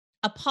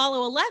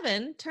Apollo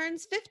 11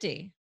 turns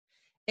 50,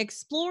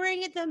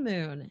 exploring the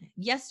moon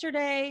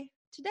yesterday,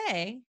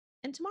 today,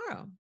 and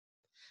tomorrow.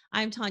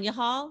 I'm Tanya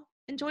Hall,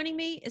 and joining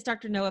me is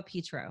Dr. Noah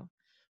Petro,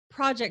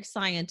 project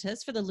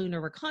scientist for the Lunar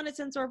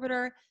Reconnaissance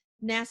Orbiter,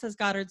 NASA's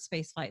Goddard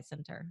Space Flight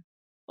Center.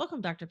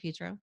 Welcome, Dr.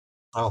 Petro.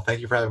 Oh, thank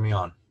you for having me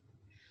on.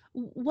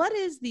 What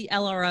is the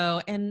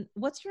LRO, and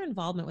what's your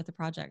involvement with the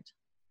project?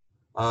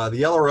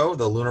 The LRO,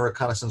 the Lunar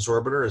Reconnaissance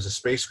Orbiter, is a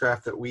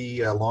spacecraft that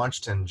we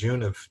launched in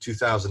June of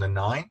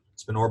 2009.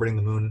 It's been orbiting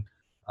the moon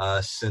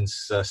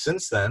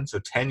since then, so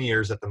 10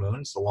 years at the moon.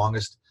 It's the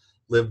longest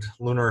lived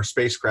lunar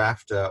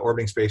spacecraft,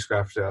 orbiting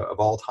spacecraft of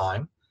all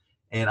time.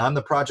 And I'm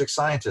the project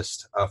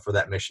scientist for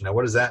that mission. Now,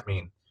 what does that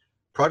mean?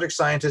 Project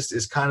scientist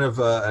is kind of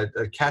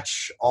a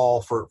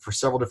catch-all for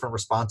several different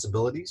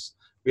responsibilities.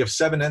 We have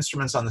 7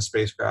 instruments on the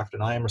spacecraft,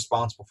 and I am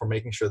responsible for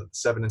making sure that the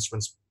 7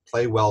 instruments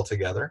play well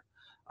together.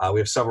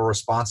 We have several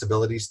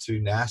responsibilities to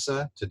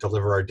NASA to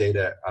deliver our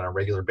data on a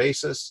regular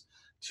basis,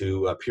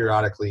 to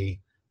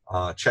periodically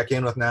check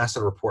in with NASA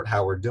to report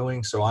how we're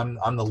doing. So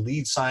I'm the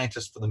lead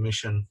scientist for the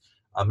mission,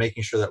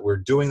 making sure that we're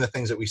doing the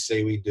things that we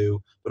say we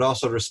do, but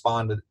also to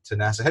respond to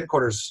NASA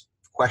headquarters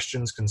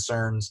questions,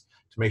 concerns,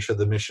 to make sure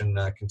the mission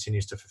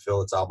continues to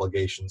fulfill its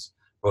obligations,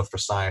 both for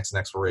science and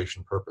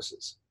exploration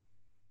purposes.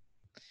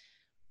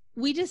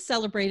 We just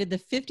celebrated the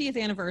 50th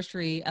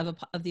anniversary of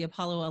the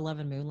Apollo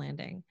 11 moon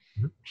landing.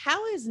 Mm-hmm.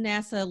 How is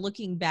NASA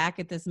looking back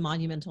at this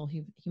monumental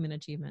human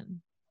achievement?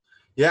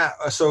 Yeah,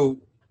 so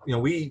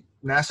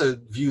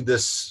NASA viewed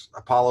this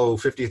Apollo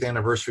 50th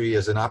anniversary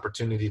as an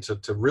opportunity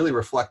to really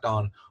reflect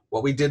on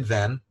what we did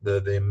then,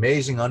 the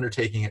amazing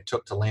undertaking it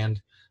took to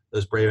land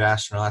those brave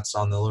astronauts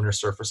on the lunar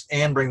surface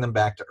and bring them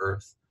back to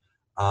Earth.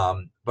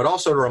 But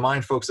also to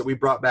remind folks that we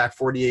brought back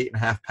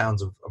 48.5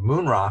 pounds of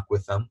moon rock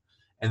with them.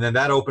 And then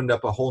that opened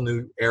up a whole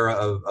new era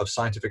of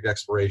scientific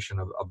exploration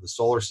of the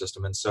solar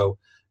system. And so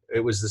it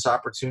was this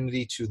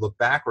opportunity to look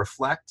back,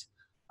 reflect,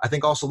 I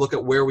think also look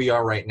at where we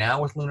are right now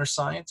with lunar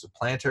science, with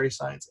planetary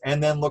science,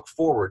 and then look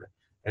forward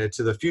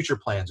to the future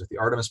plans with the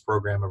Artemis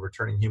program of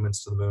returning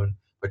humans to the moon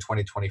by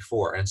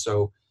 2024. And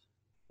so,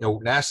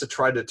 NASA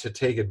tried to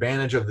take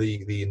advantage of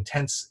the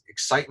intense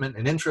excitement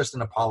and interest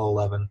in Apollo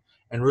 11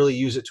 and really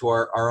use it to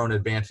our own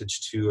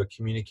advantage to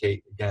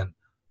communicate, again,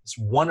 this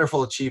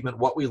wonderful achievement,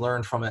 what we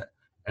learned from it,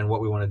 and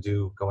what we want to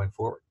do going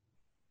forward.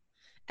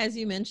 As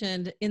you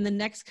mentioned, in the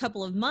next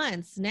couple of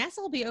months, NASA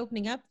will be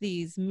opening up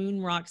these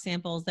moon rock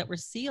samples that were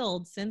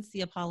sealed since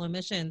the Apollo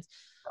missions.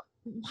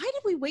 Why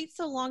did we wait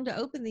so long to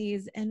open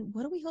these, and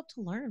what do we hope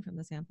to learn from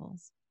the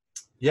samples?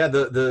 Yeah,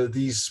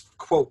 these,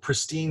 quote,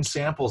 pristine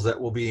samples that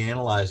we'll be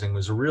analyzing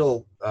was a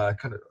real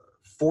kind of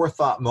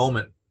forethought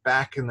moment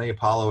back in the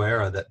Apollo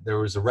era, that there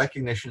was a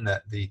recognition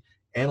that the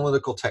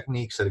analytical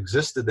techniques that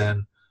existed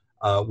then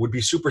would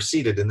be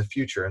superseded in the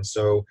future. And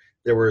so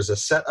there was a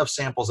set of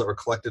samples that were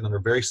collected under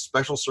very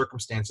special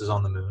circumstances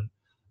on the moon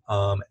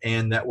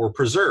and that were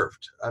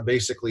preserved,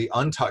 basically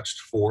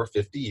untouched for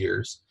 50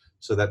 years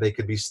so that they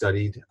could be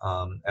studied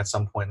at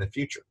some point in the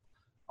future.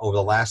 Over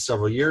the last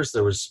several years,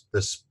 there was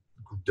this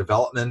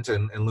development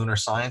in lunar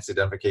science,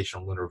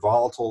 identification of lunar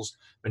volatiles,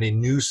 many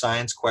new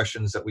science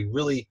questions that we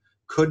really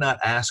could not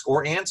ask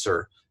or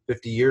answer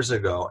 50 years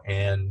ago.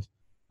 And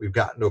we've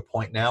gotten to a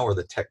point now where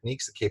the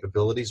techniques, the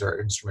capabilities, our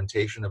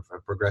instrumentation have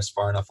progressed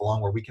far enough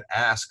along where we can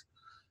ask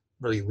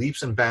really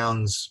leaps and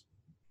bounds,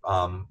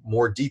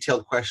 more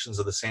detailed questions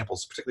of the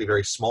samples, particularly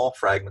very small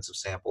fragments of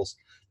samples,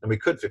 than we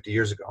could 50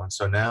 years ago. And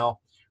so now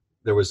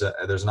there's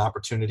an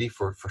opportunity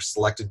for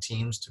selected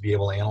teams to be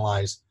able to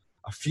analyze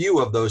a few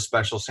of those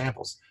special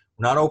samples.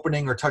 We're not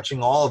opening or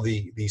touching all of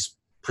these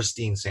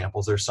pristine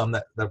samples. There's some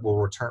that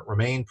will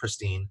remain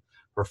pristine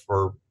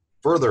for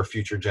further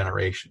future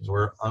generations.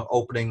 We're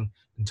opening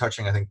and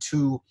touching, I think,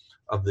 2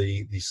 of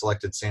the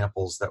selected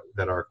samples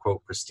that are,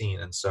 quote, pristine.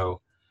 And so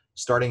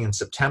starting in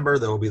September,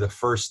 there will be the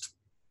first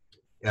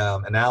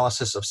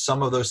analysis of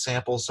some of those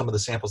samples, some of the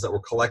samples that were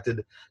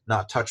collected,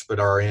 not touched,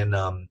 but are in,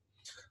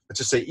 let's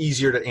just say,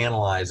 easier to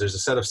analyze. There's a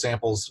set of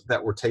samples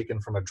that were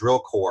taken from a drill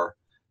core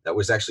that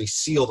was actually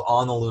sealed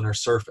on the lunar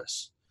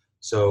surface.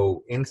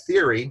 So in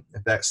theory,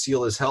 if that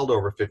seal is held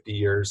over 50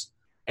 years,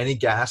 any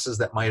gases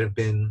that might have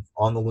been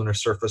on the lunar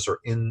surface or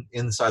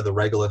inside the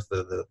regolith,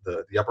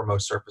 the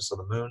uppermost surface of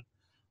the moon,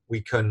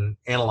 we can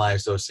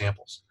analyze those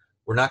samples.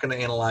 We're not going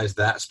to analyze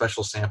that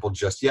special sample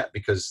just yet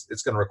because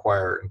it's going to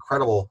require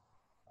incredible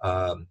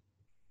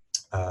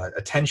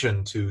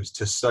attention to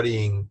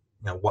studying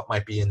what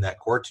might be in that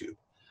core tube.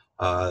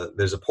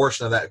 There's a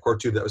portion of that core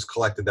tube that was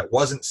collected that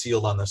wasn't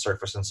sealed on the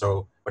surface, and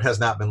so it has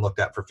not been looked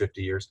at for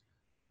 50 years,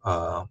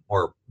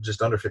 or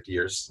just under 50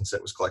 years since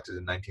it was collected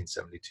in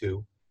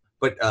 1972.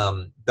 But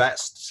that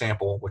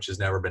sample, which has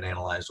never been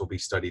analyzed, will be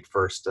studied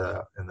first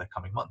in the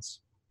coming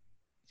months.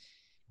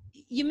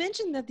 You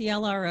mentioned that the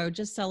LRO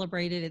just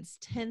celebrated its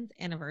 10th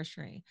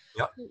anniversary.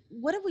 Yep.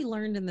 What have we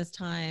learned in this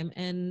time,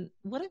 and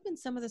what have been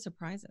some of the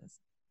surprises?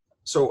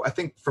 So I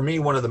think for me,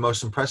 one of the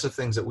most impressive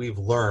things that we've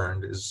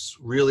learned is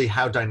really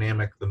how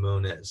dynamic the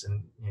moon is.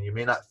 And you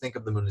may not think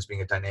of the moon as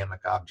being a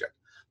dynamic object,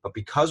 But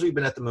because we've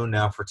been at the moon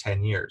now for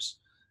 10 years,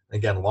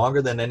 again,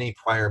 longer than any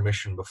prior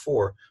mission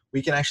before,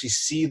 we can actually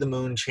see the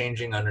moon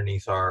changing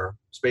underneath our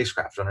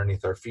spacecraft,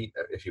 underneath our feet,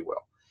 if you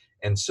will.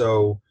 And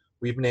so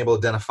we've been able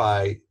to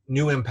identify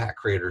new impact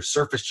craters,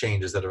 surface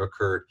changes that have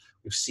occurred.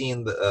 We've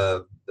seen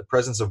the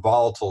presence of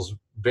volatiles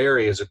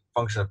vary as a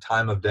function of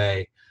time of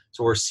day.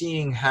 So we're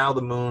seeing how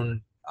the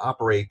moon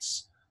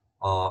operates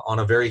on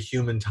a very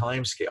human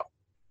time scale.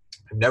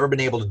 I've never been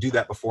able to do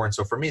that before. And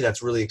so for me,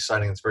 that's really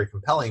exciting. It's very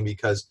compelling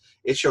because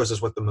it shows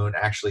us what the moon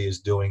actually is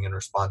doing in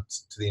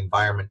response to the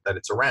environment that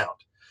it's around.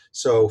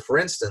 So for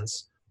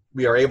instance,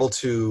 we are able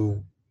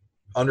to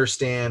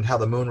understand how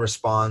the moon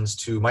responds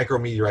to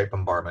micrometeorite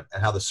bombardment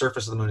and how the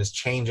surface of the moon is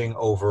changing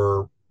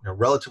over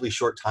relatively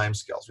short time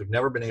scales. We've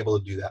never been able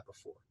to do that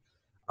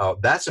before.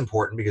 That's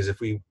important because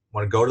if we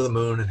want to go to the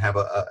moon and have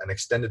an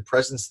extended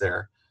presence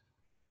there,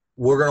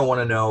 we're going to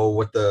want to know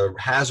what the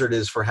hazard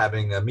is for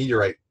having a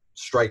meteorite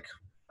strike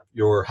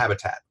your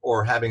habitat,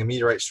 or having a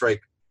meteorite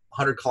strike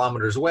 100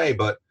 kilometers away,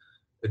 but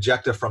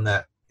ejecta from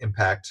that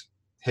impact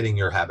hitting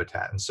your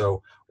habitat. And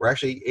so we're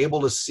actually able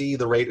to see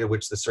the rate at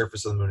which the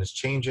surface of the moon is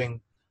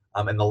changing.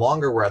 And the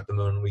longer we're at the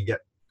moon, we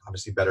get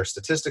obviously better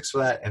statistics for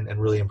that and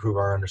really improve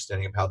our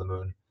understanding of how the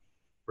moon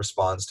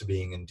responds to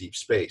being in deep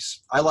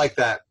space. I like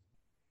that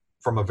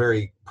from a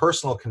very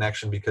personal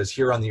connection because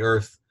here on the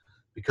Earth,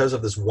 because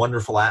of this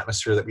wonderful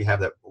atmosphere that we have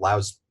that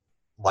allows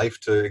life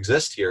to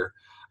exist here,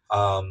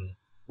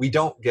 we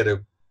don't get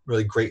a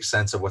really great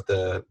sense of what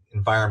the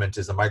environment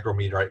is, the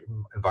micrometeorite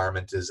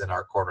environment is in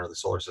our corner of the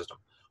solar system,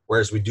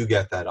 whereas we do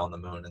get that on the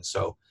moon. And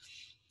so,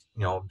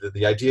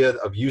 the idea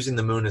of using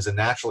the moon as a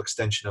natural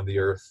extension of the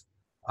Earth,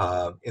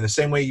 in the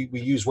same way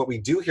we use what we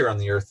do here on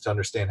the Earth to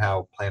understand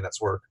how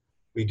planets work,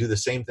 we do the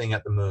same thing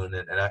at the moon.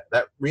 And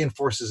that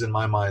reinforces in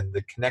my mind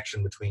the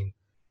connection between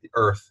the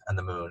Earth and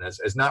the moon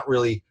as not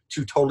really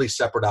two totally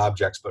separate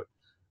objects, but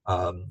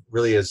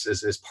really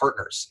as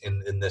partners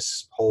in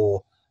this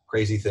whole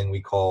crazy thing we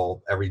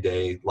call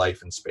everyday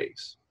life in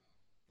space.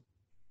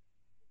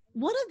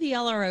 One of the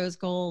LRO's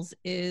goals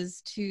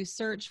is to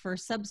search for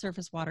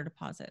subsurface water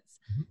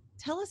deposits. Mm-hmm.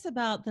 Tell us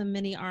about the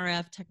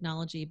Mini-RF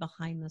technology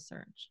behind the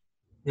search.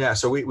 Yeah,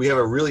 so we have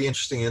a really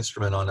interesting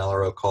instrument on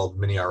LRO called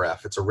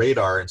Mini-RF. It's a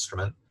radar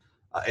instrument.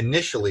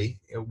 Initially,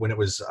 when it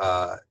was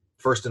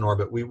first in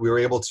orbit, we were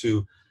able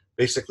to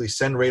basically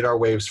send radar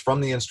waves from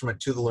the instrument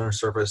to the lunar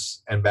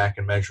surface and back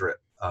and measure it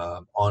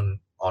on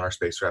our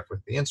spacecraft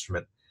with the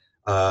instrument.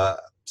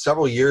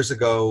 Several years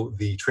ago,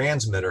 the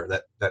transmitter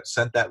that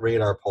sent that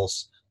radar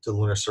pulse to the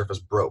lunar surface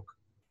broke.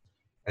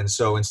 And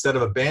so instead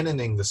of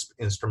abandoning this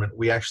instrument,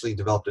 we actually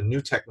developed a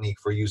new technique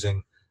for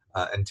using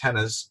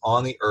antennas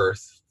on the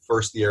Earth,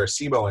 first the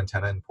Arecibo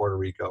antenna in Puerto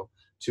Rico,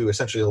 to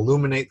essentially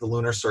illuminate the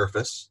lunar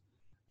surface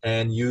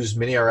and use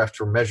Mini-RF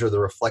to measure the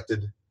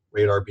reflected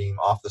radar beam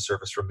off the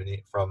surface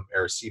from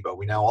Arecibo.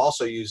 We now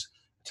also use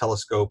a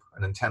telescope,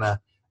 an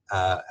antenna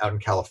out in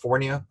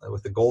California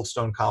with the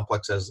Goldstone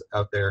complex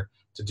out there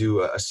to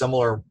do a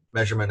similar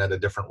measurement at a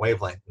different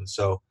wavelength. And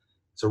so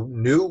it's a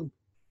new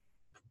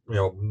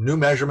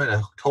measurement,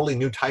 a totally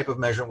new type of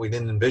measurement we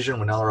didn't envision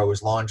when LRO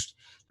was launched,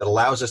 that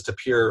allows us to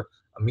peer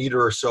a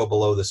meter or so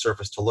below the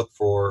surface to look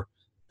for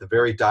the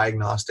very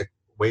diagnostic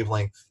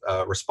wavelength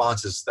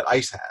responses that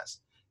ice has.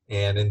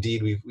 And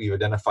indeed, we've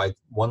identified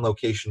one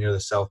location near the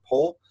South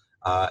Pole,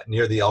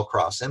 near the El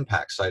Cross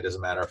impact site, as a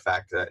matter of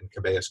fact, in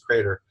Cabeus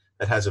Crater,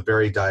 that has a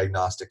very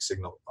diagnostic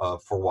signal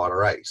for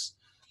water ice.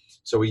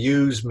 So we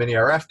use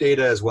Mini-RF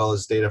data as well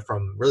as data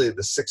from really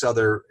the 6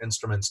 other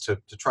instruments to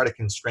try to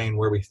constrain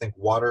where we think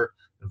water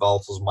and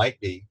volatiles might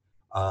be.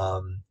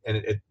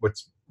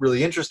 What's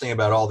really interesting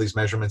about all these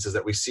measurements is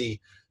that we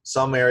see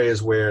some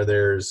areas where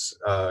there's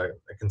a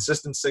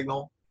consistent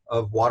signal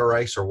of water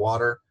ice or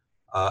water,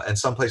 and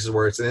some places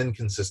where it's an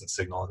inconsistent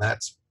signal. And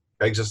that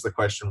begs us the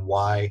question,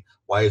 why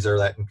is there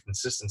that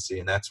inconsistency?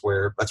 And that's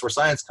where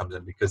science comes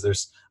in, because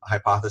there's a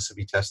hypothesis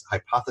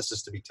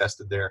to be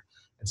tested there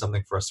and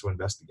something for us to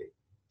investigate.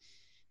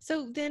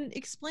 So then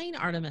explain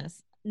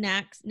Artemis,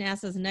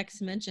 NASA's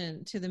next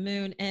mission to the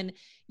moon. And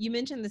you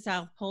mentioned the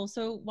South Pole.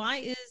 So why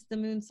is the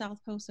moon's South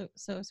Pole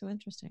so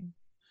interesting?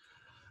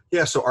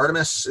 Yeah, so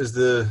Artemis is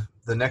the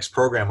next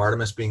program.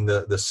 Artemis, being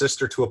the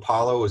sister to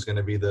Apollo, is going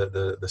to be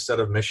the set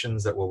of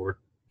missions that will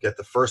get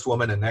the first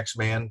woman and next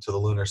man to the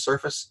lunar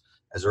surface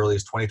as early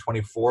as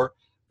 2024.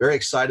 Very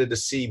excited to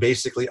see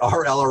basically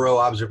our LRO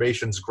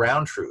observations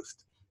ground truthed.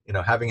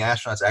 Having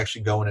astronauts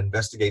actually go and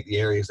investigate the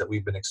areas that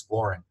we've been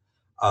exploring.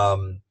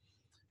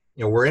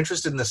 We're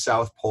interested in the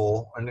South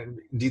Pole, and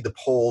indeed the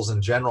poles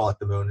in general at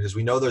the moon, because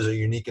we know those are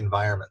unique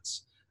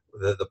environments.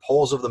 The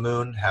poles of the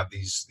moon have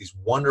these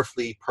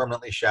wonderfully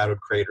permanently shadowed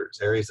craters,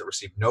 areas that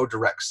receive no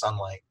direct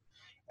sunlight.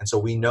 And so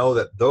we know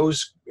that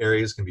those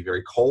areas can be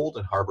very cold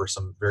and harbor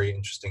some very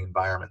interesting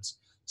environments.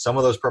 Some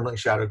of those permanently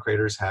shadowed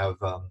craters have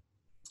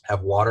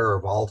water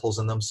or volatiles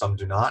in them, some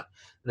do not.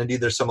 And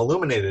indeed, there's some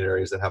illuminated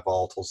areas that have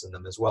volatiles in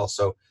them as well.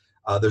 So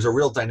there's a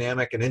real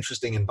dynamic and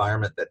interesting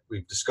environment that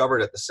we've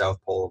discovered at the South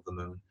Pole of the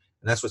moon.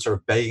 And that's what's sort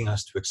of begging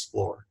us to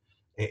explore.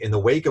 In the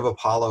wake of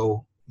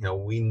Apollo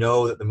we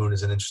know that the moon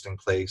is an interesting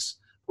place.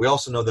 We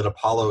also know that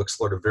Apollo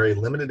explored a very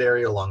limited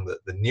area along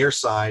the near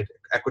side,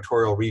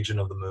 equatorial region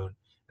of the moon.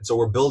 And so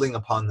we're building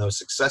upon those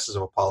successes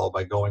of Apollo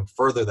by going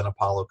further than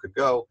Apollo could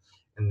go,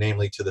 and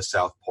namely to the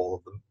south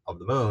pole of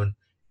the moon.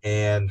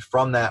 And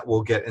from that,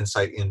 we'll get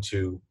insight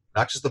into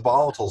not just the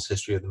volatiles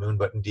history of the moon,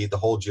 but indeed the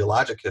whole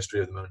geologic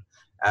history of the moon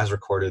as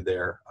recorded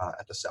there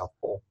at the south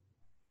pole.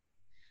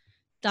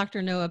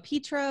 Dr. Noah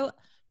Petro,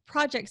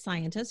 project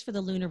scientist for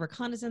the Lunar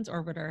Reconnaissance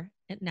Orbiter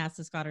at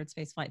NASA's Goddard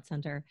Space Flight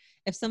Center.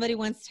 If somebody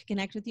wants to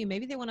connect with you,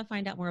 maybe they want to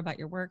find out more about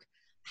your work,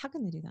 how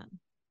can they do that?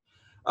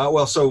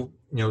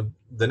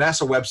 The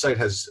NASA website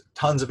has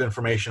tons of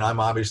information.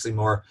 I'm obviously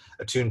more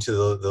attuned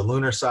to the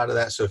lunar side of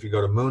that. So if you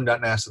go to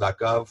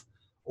moon.nasa.gov,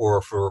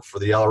 or for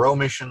the LRO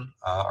mission,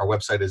 our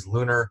website is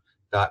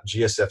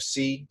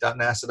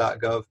lunar.gsfc.nasa.gov.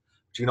 But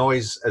you can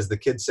always, as the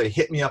kids say,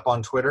 hit me up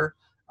on Twitter.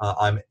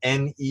 I'm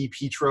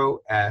NEPetro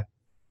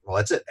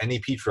that's it,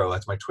 NEPetro.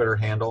 That's my Twitter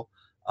handle.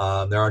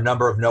 There are a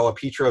number of Noah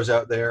Petros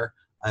out there.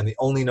 I'm the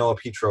only Noah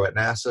Petro at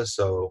NASA.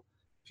 So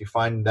if you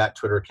find that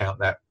Twitter account,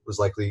 that was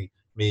likely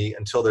me,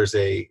 until there's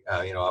an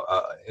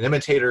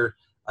imitator,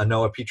 a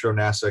Noah Petro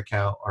NASA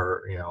account,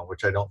 or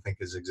which I don't think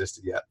has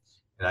existed yet.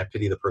 And I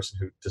pity the person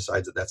who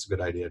decides that that's a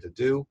good idea to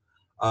do.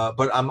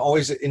 But I'm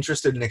always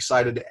interested and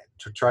excited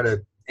to try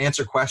to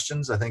answer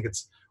questions. I think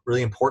it's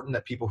really important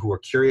that people who are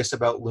curious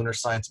about lunar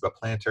science, about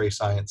planetary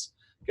science,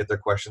 get their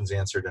questions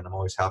answered, and I'm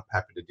always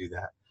happy to do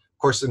that. Of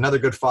course, another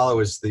good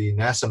follow is the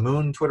NASA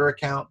Moon Twitter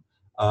account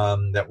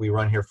that we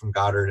run here from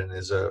Goddard, and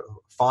is a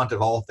font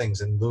of all things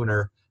in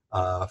lunar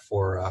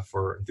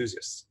for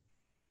enthusiasts.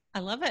 I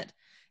love it.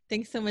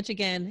 Thanks so much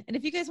again. And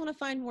if you guys want to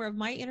find more of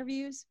my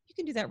interviews, you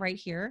can do that right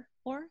here,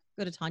 or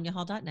go to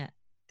tanyahall.net.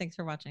 Thanks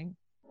for watching.